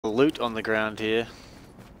Loot on the ground here.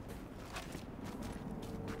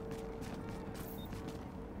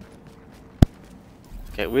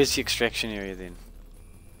 Okay, where's the extraction area then?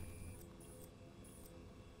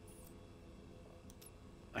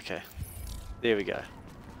 Okay, there we go.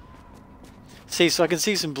 See, so I can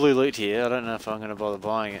see some blue loot here. I don't know if I'm going to bother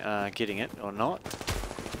buying it, getting it or not.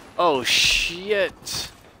 Oh shit!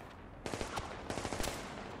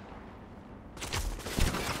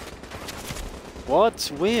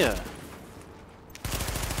 What? Where?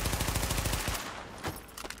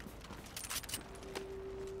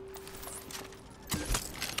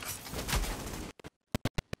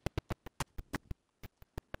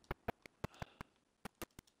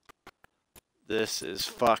 This is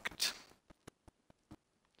fucked.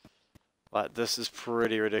 Like, this is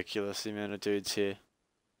pretty ridiculous, the amount of dudes here.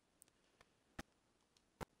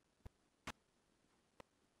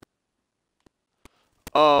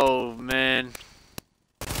 Oh, man.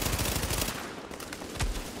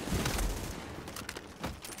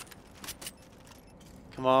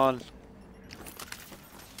 Come on.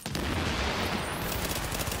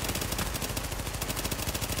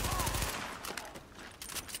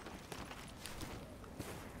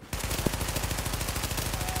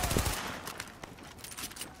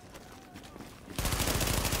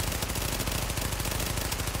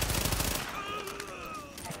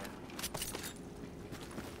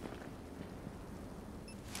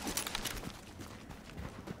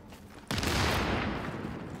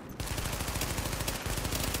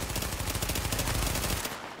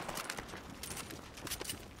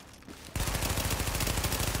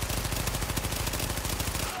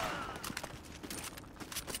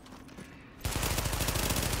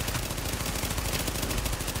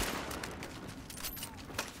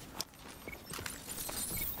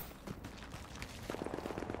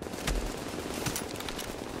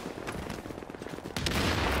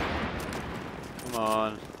 Come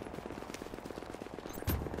on.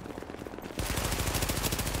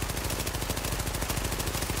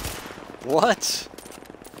 What?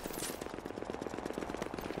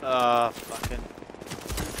 Fucking.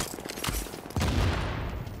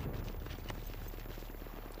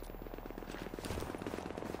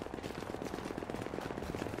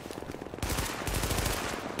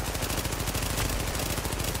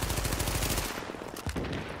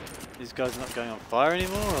 These guys not going on fire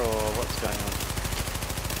anymore, or what's going on?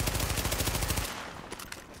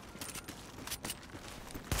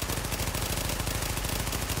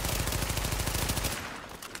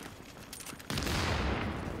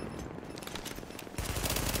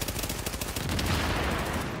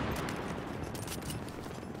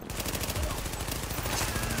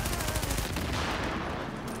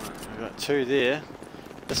 We've got two there.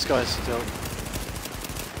 This guy's still...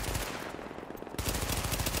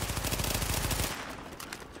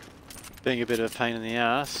 being a bit of a pain in the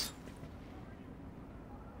ass.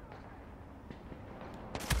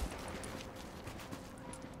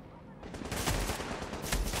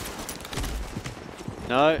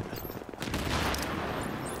 No.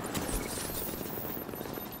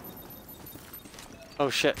 Oh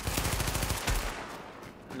shit.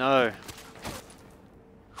 No.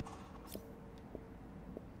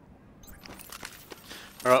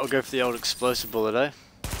 Alright, we'll go for the old explosive bullet, eh?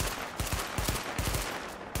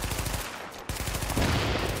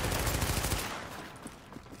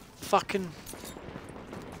 Fucking...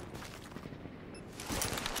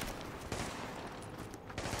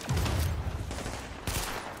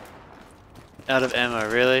 out of ammo,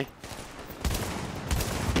 really?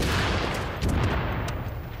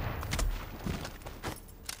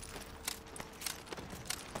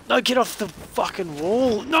 No, get off the fucking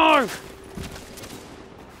wall! No!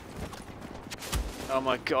 Oh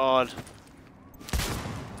my god.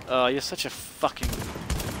 Oh, you're such a fucking...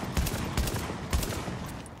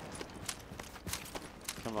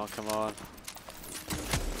 Come on, come on.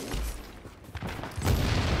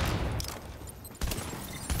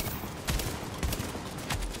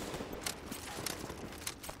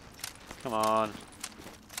 Come on.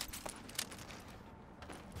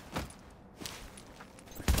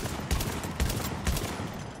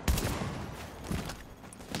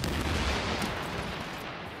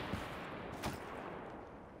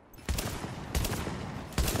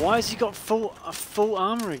 Why has he got full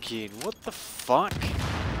armor again? What the fuck?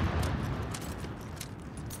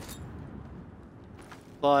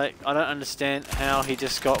 Like, I don't understand how he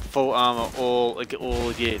just got full armor all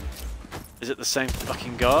again. Is it the same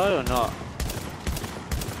fucking guy or not?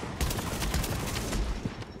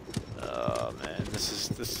 Oh man,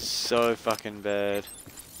 this is so fucking bad.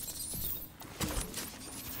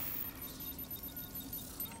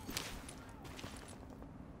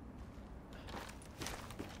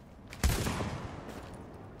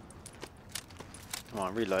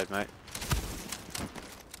 on, reload, mate.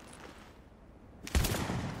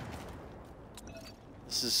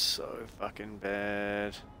 This is so fucking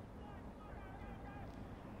bad.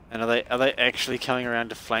 And are they actually coming around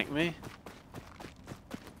to flank me?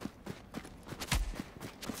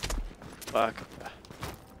 Fuck.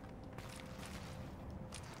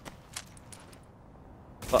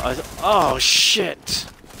 But oh shit!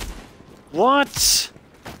 What?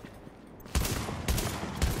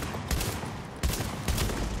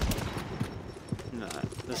 No,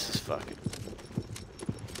 this is fucking.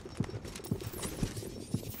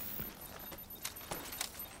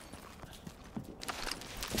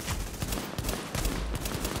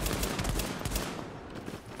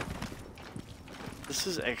 This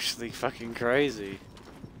is actually fucking crazy.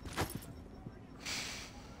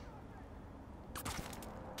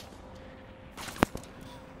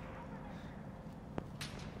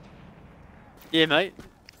 Yeah, mate.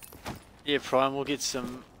 Yeah, Prime, we'll get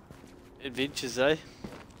some adventures, eh?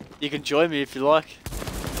 You can join me if you like.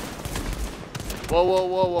 Whoa, whoa,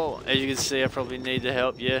 whoa, whoa. As you can see, I probably need the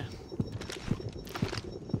help, yeah.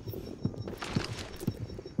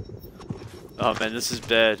 Oh man, this is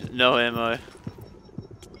bad. No ammo.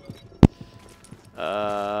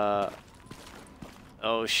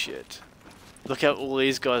 Oh shit. Look at all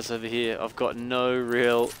these guys over here. I've got no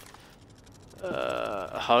real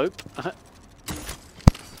hope.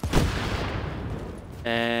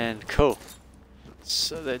 And cool.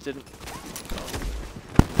 So they didn't.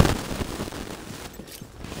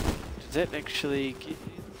 Did that actually get...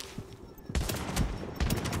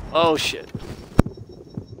 Oh shit.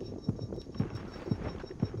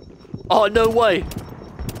 Oh no way!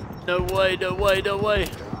 No way, no way, no way!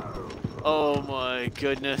 Oh my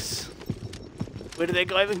goodness. Where did that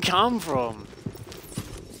guy even come from?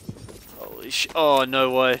 Holy shit. Oh no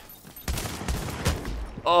way.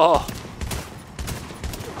 Oh!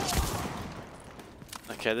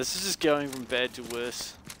 Okay, this is just going from bad to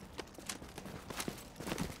worse.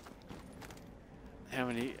 How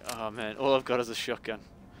many? Oh man, all I've got is a shotgun.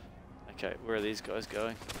 Okay, where are these guys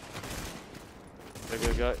going? Go,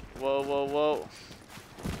 go, go. Whoa, whoa, whoa.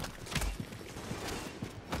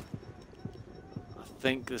 I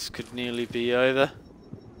think this could nearly be over.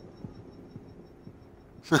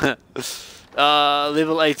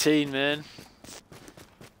 Level 18, man.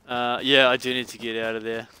 Yeah, I do need to get out of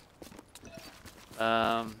there.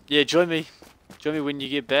 Yeah, join me. Join me when you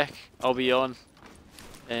get back. I'll be on.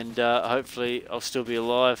 And hopefully I'll still be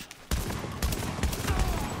alive.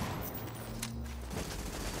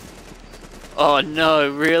 Oh no,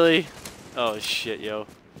 really? Oh shit, yo.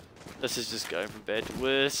 This is just going from bad to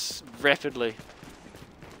worse rapidly.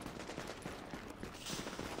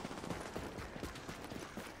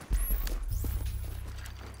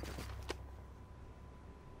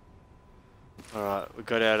 Alright, we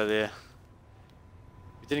got out of there.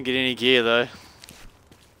 We didn't get any gear though.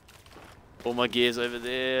 All my gear's over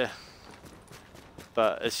there.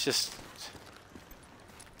 But it's just...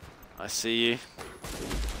 I see you.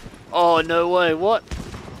 Oh, no way, what?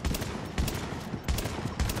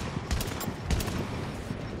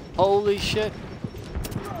 Holy shit.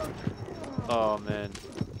 Oh, man.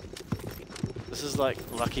 This is like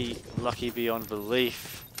lucky beyond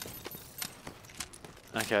belief.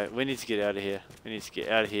 Okay, we need to get out of here. We need to get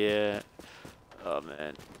out of here. Oh,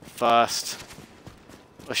 man. Fast.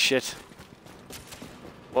 Oh, shit.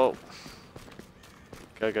 Whoa.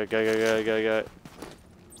 Go, go, go, go, go, go, go.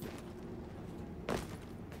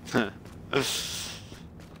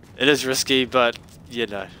 It is risky, but you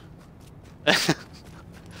know.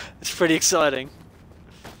 It's pretty exciting.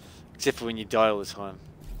 Except for when you die all the time.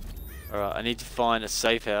 Alright, I need to find a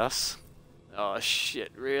safe house. Oh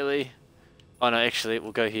shit, really? Oh no, actually,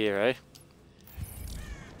 we'll go here, eh?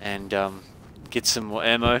 And get some more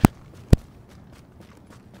ammo.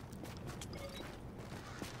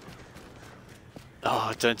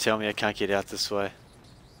 Oh, don't tell me I can't get out this way.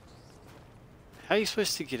 How are you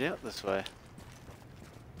supposed to get out this way?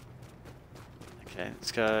 Okay,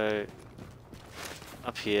 let's go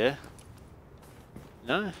up here.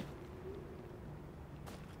 No?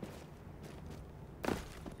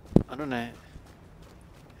 I don't know.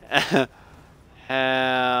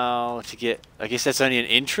 How to get... I guess that's only an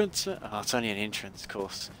entrance? Oh, it's only an entrance, of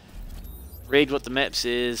course. Read what the map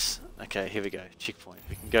says. Okay, here we go. Checkpoint.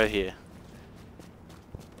 We can go here.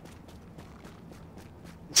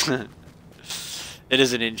 It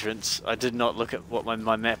is an entrance. I did not look at what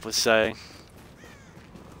my map was saying.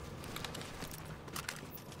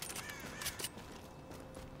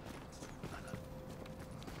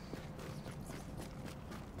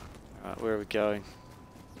 Alright, where are we going?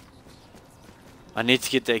 I need to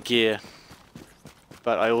get that gear.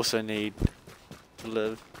 but I also need to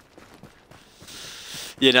live.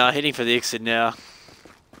 Yeah, no, heading for the exit now.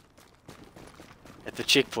 At the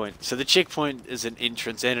checkpoint. So the checkpoint is an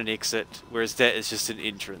entrance and an exit, whereas that is just an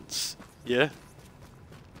entrance. Yeah?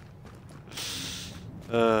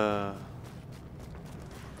 Alright,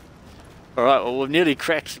 well we've nearly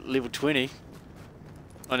cracked level 20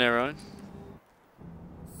 on our own.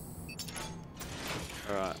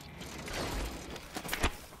 Alright.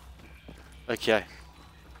 Okay.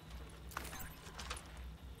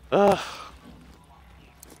 Ugh.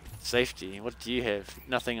 Safety. What do you have?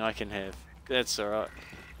 Nothing I can have. That's alright.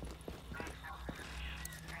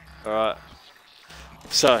 Alright.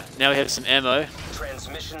 So, now we have some ammo.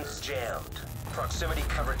 Transmissions jammed. Proximity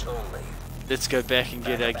coverage only. Let's go back and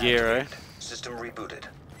get our gear, eh? System rebooted.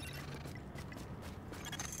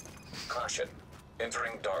 Caution.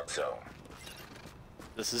 Entering dark zone.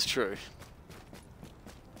 This is true.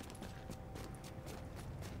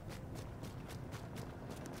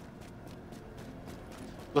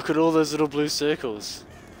 Look at all those little blue circles.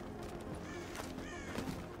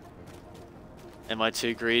 Am I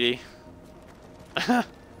too greedy?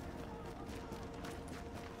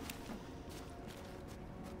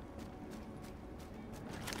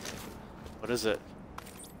 What is it?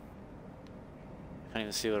 Can't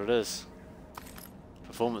even see what it is.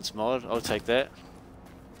 Performance mod, I'll take that.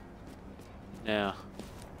 Now,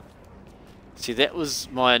 see, that was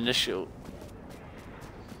my initial.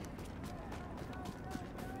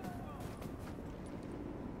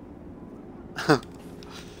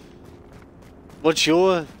 What's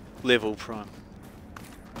your level, Prime?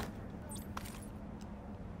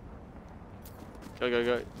 Go, go,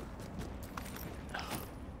 go.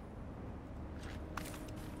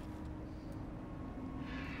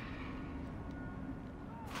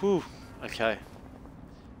 Whew, okay.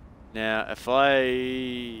 Now, if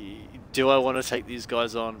do I want to take these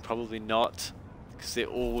guys on? Probably not, because they're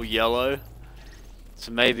all yellow.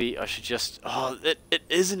 So maybe I should just, oh, it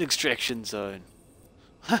is an extraction zone.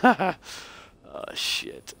 Oh,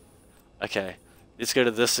 shit. Okay, let's go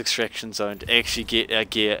to this extraction zone to actually get our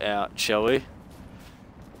gear out, shall we?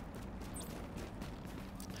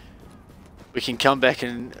 We can come back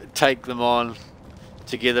and take them on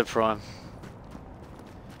together, Prime.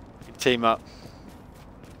 We can team up.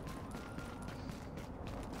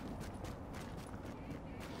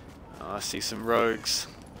 Oh, I see some rogues.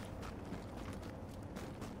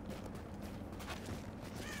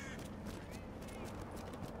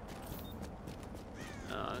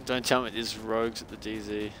 Don't tell me there's rogues at the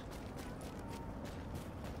DZ.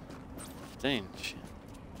 15. Shit.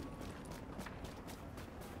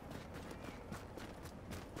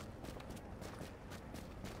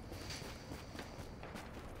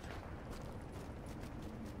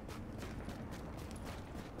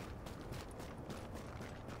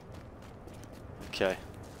 Okay.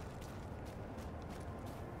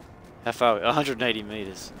 How far are we? 180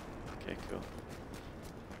 meters. Okay, cool.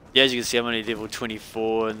 Yeah, as you can see, I'm only level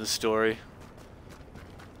 24 in the story.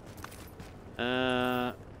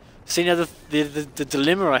 See, now the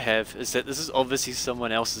dilemma I have is that this is obviously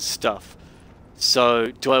someone else's stuff.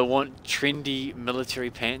 So, do I want trendy military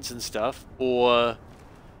pants and stuff, or,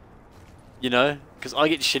 you know, because I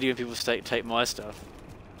get shitty when people take my stuff.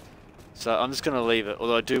 So I'm just gonna leave it.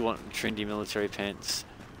 Although I do want trendy military pants.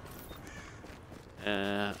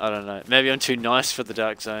 I don't know. Maybe I'm too nice for the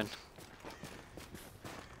dark zone.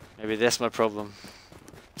 Maybe that's my problem.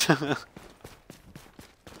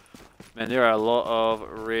 Man, there are a lot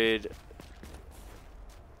of red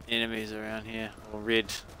enemies around here, or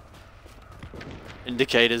red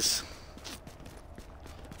indicators.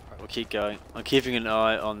 Alright, we'll keep going. I'm keeping an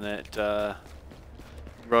eye on that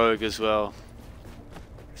rogue as well.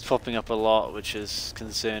 It's popping up a lot, which is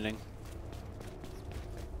concerning.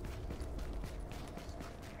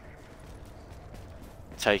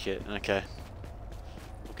 Take it, okay.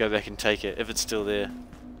 We'll go back and take it, if it's still there.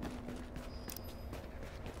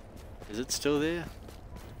 Is it still there?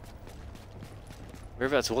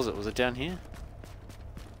 Whereabouts was it? Was it down here?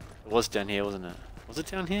 It was down here, wasn't it? Was it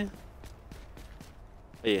down here?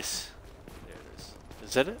 Oh, yes. There it is.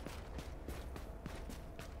 Is that it?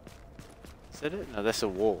 Is that it? No, that's a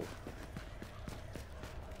wall.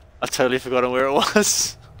 I totally forgotten where it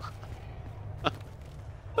was.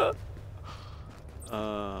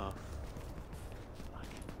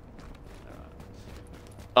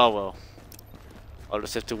 Oh well. I'll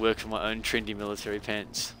just have to work for my own trendy military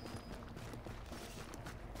pants.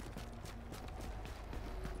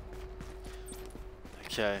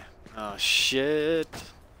 Okay. Oh shit.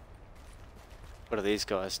 What are these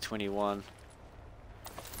guys? 21.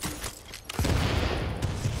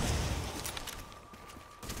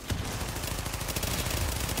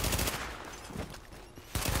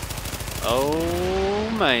 Oh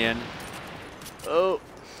man. Oh.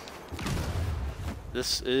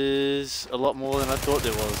 This is a lot more than I thought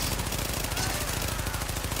there was.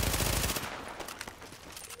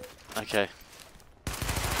 Okay.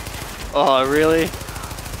 Oh, really?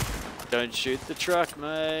 Don't shoot the truck,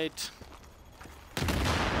 mate.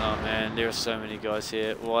 Oh man, there are so many guys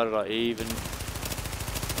here. Why did I even...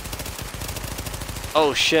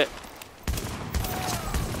 Oh shit.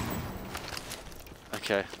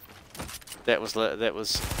 Okay. That was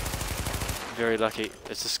very lucky.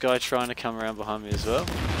 Is this guy trying to come around behind me as well?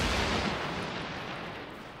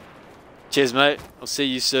 Cheers, mate. I'll see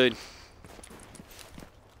you soon.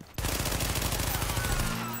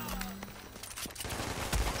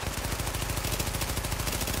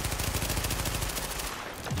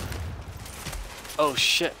 Oh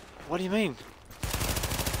shit. What do you mean?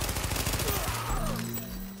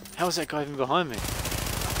 How is that guy even behind me?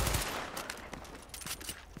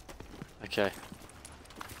 Okay.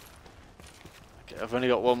 Okay, I've only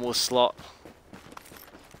got one more slot.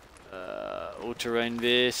 All-terrain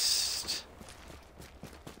vest.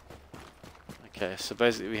 Okay, so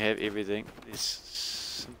basically we have everything. There's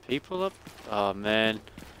some people up. Oh man.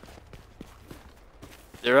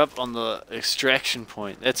 They're up on the extraction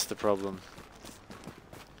point. That's the problem.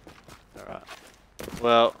 Alright.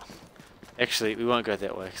 Well, actually we won't go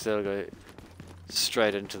that way because that'll go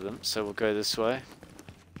straight into them. So we'll go this way.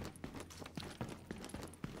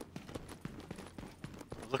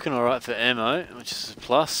 Looking alright for ammo, which is a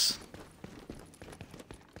plus.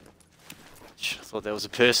 I thought that was a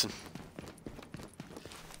person.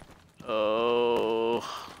 Oh.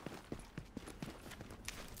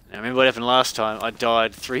 Now remember what happened last time? I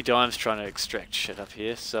died 3 times trying to extract shit up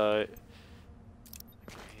here, so...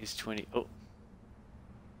 Here's 20... Oh.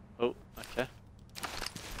 Oh, okay.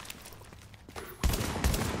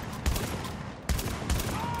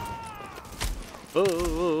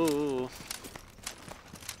 Oh.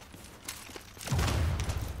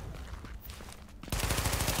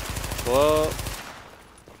 Whoa.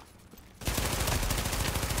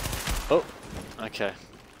 Oh, okay.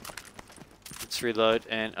 Let's reload.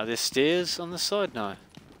 And are there stairs on the side? No.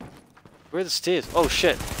 Where are the stairs? Oh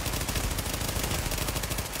shit.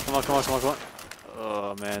 Come on, come on, come on, come on.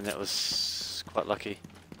 Oh man, that was quite lucky.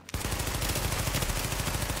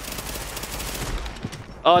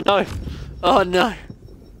 Oh no! Oh no!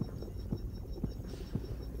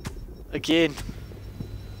 Again.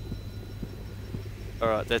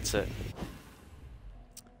 Alright, that's it.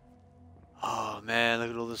 Oh man, look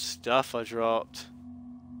at all the stuff I dropped.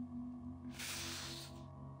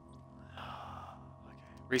 Okay,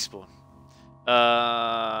 respawn.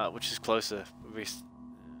 Which is closer? They're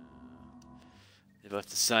both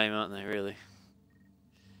the same, aren't they, really?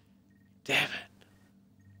 Damn it.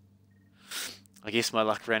 I guess my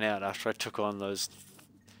luck ran out after I took on those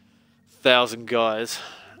 1,000 guys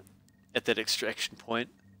at that extraction point.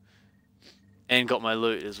 And got my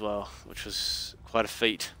loot as well, which was quite a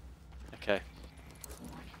feat. Okay.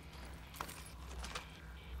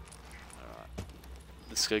 Alright.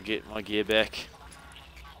 Let's go get my gear back.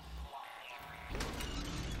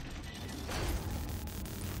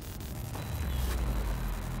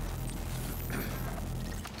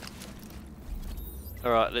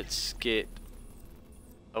 Alright, let's get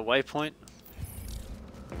a waypoint.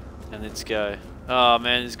 And let's go. Oh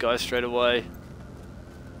man, this guy straight away.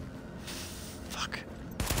 Fuck.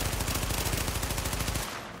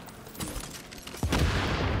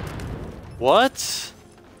 What?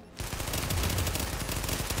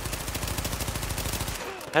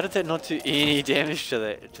 How did that not do any damage to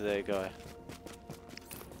that guy?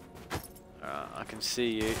 Alright, I can see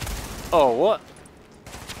you. Oh, what?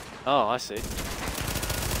 Oh, I see.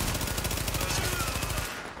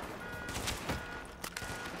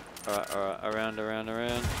 Alright, alright, around, around,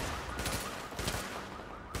 around.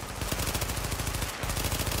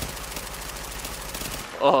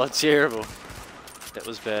 Oh, terrible. That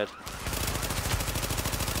was bad.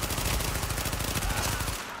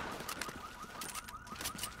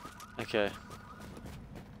 Okay.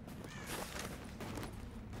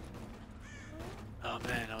 Oh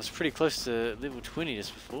man, I was pretty close to level 20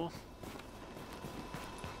 just before.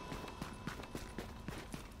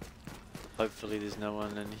 Hopefully there's no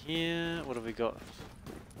one in here. What have we got?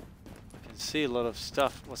 I can see a lot of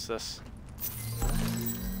stuff. What's this?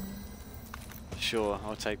 Sure,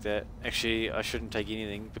 I'll take that. Actually, I shouldn't take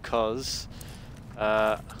anything because...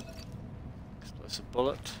 explosive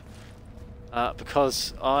bullet.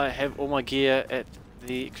 Because I have all my gear at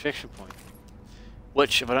the extraction point.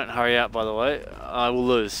 Which, if I don't hurry out, by the way, I will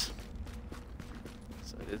lose.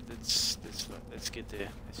 So let's get there.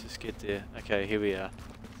 Let's just get there. Okay, here we are.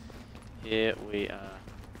 Here we are.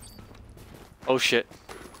 Oh shit.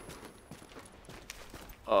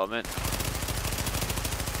 Oh man.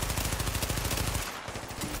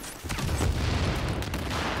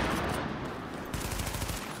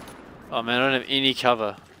 Oh man, I don't have any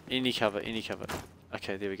cover. Any cover, any cover.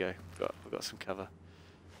 Okay, there we go. We've got some cover.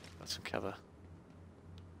 Got some cover.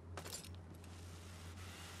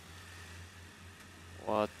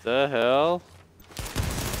 What the hell?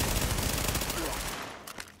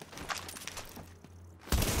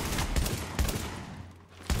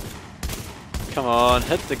 Come on,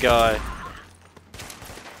 hit the guy.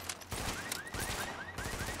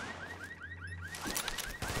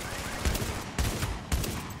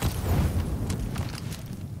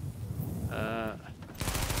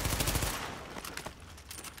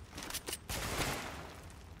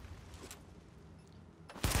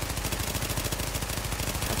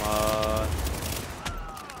 Come on.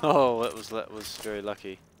 Oh, that was very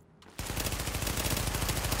lucky.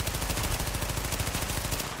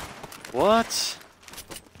 What?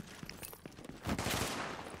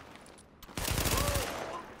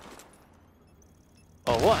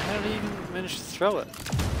 Oh, what? How did he even manage to throw it?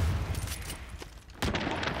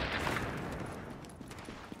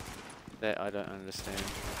 That I don't understand.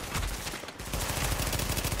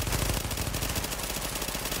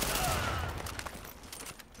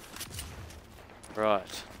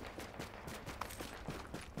 Right.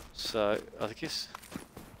 So, I guess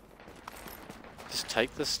just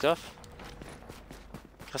take this stuff.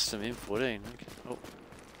 Custom M14. Okay. Oh.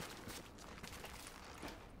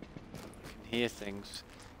 I can hear things.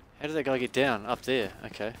 How did that guy get down? Up there.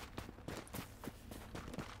 Okay. Oh.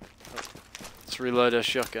 Let's reload our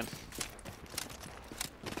shotgun.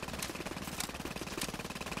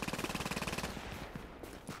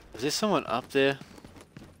 Is there someone up there?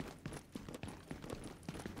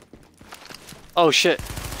 Oh shit.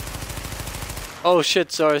 Oh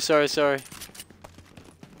shit, sorry.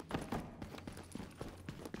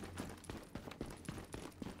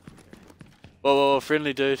 Whoa,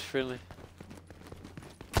 friendly dude, friendly.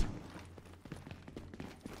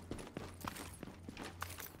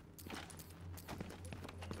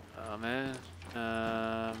 Oh man.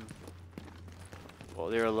 Well,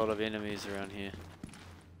 there are a lot of enemies around here.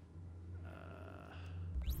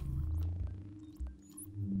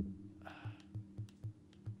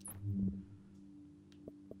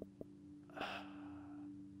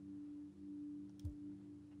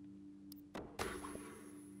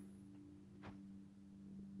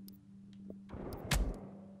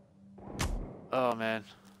 Oh man.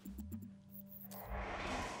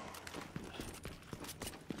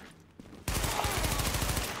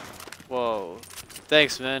 Whoa.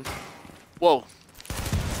 Thanks, man. Whoa.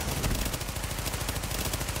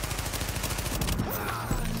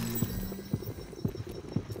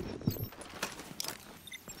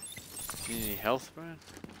 Do you need any health, Brian?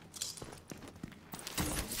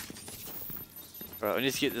 Right, we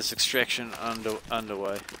need to get this extraction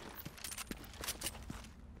underway.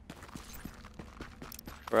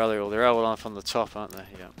 Where are they all? They're all off on the top, aren't they?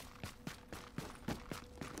 Yeah.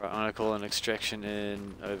 Right, I'm gonna call an extraction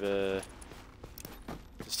in over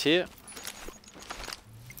just here.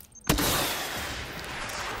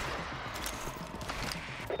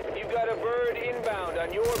 You've got a bird inbound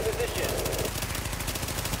on your position.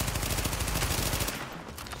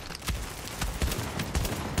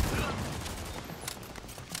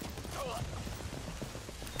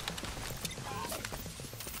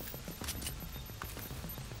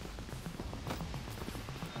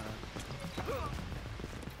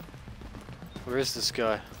 Where is this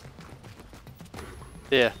guy?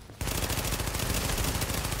 There.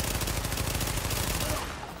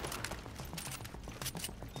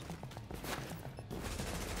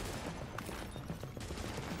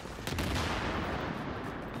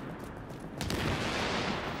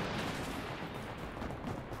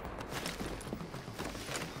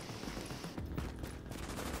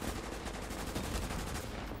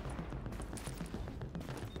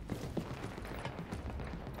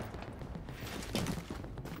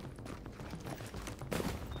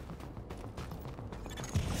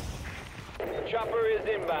 Chopper is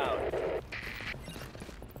inbound.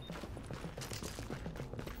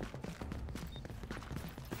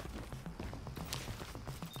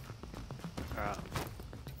 Alright.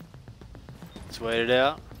 Let's wait it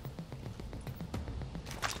out.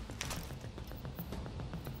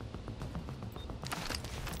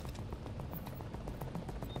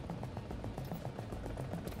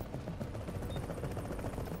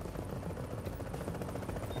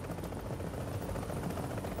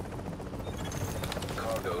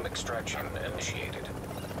 Cargo extraction initiated.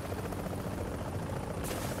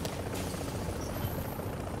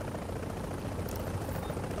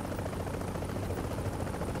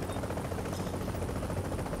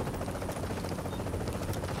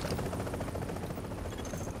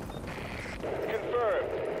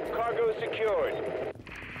 secured.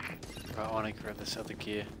 Right, I want to grab this other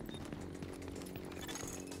gear.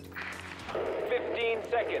 15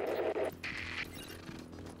 seconds.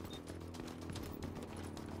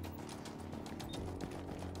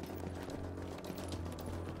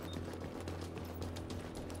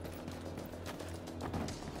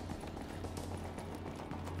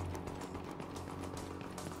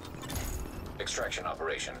 Extraction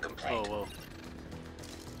operation complete. Oh well.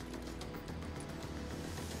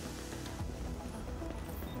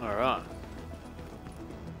 Alright.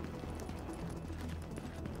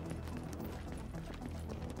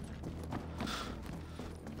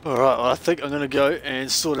 Alright, well, I think I'm going to go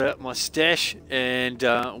and sort out my stash, and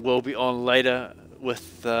we'll be on later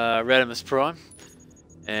with Radimus Prime,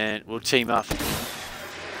 and we'll team up,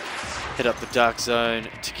 hit up the Dark Zone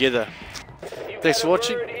together. You've Thanks got for a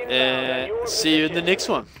watching, bird inbound on and your see you in the position. next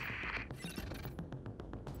one.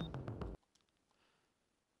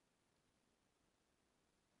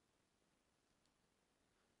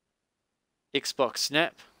 Xbox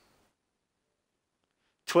Snap,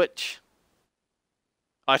 Twitch,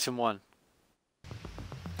 Item 1.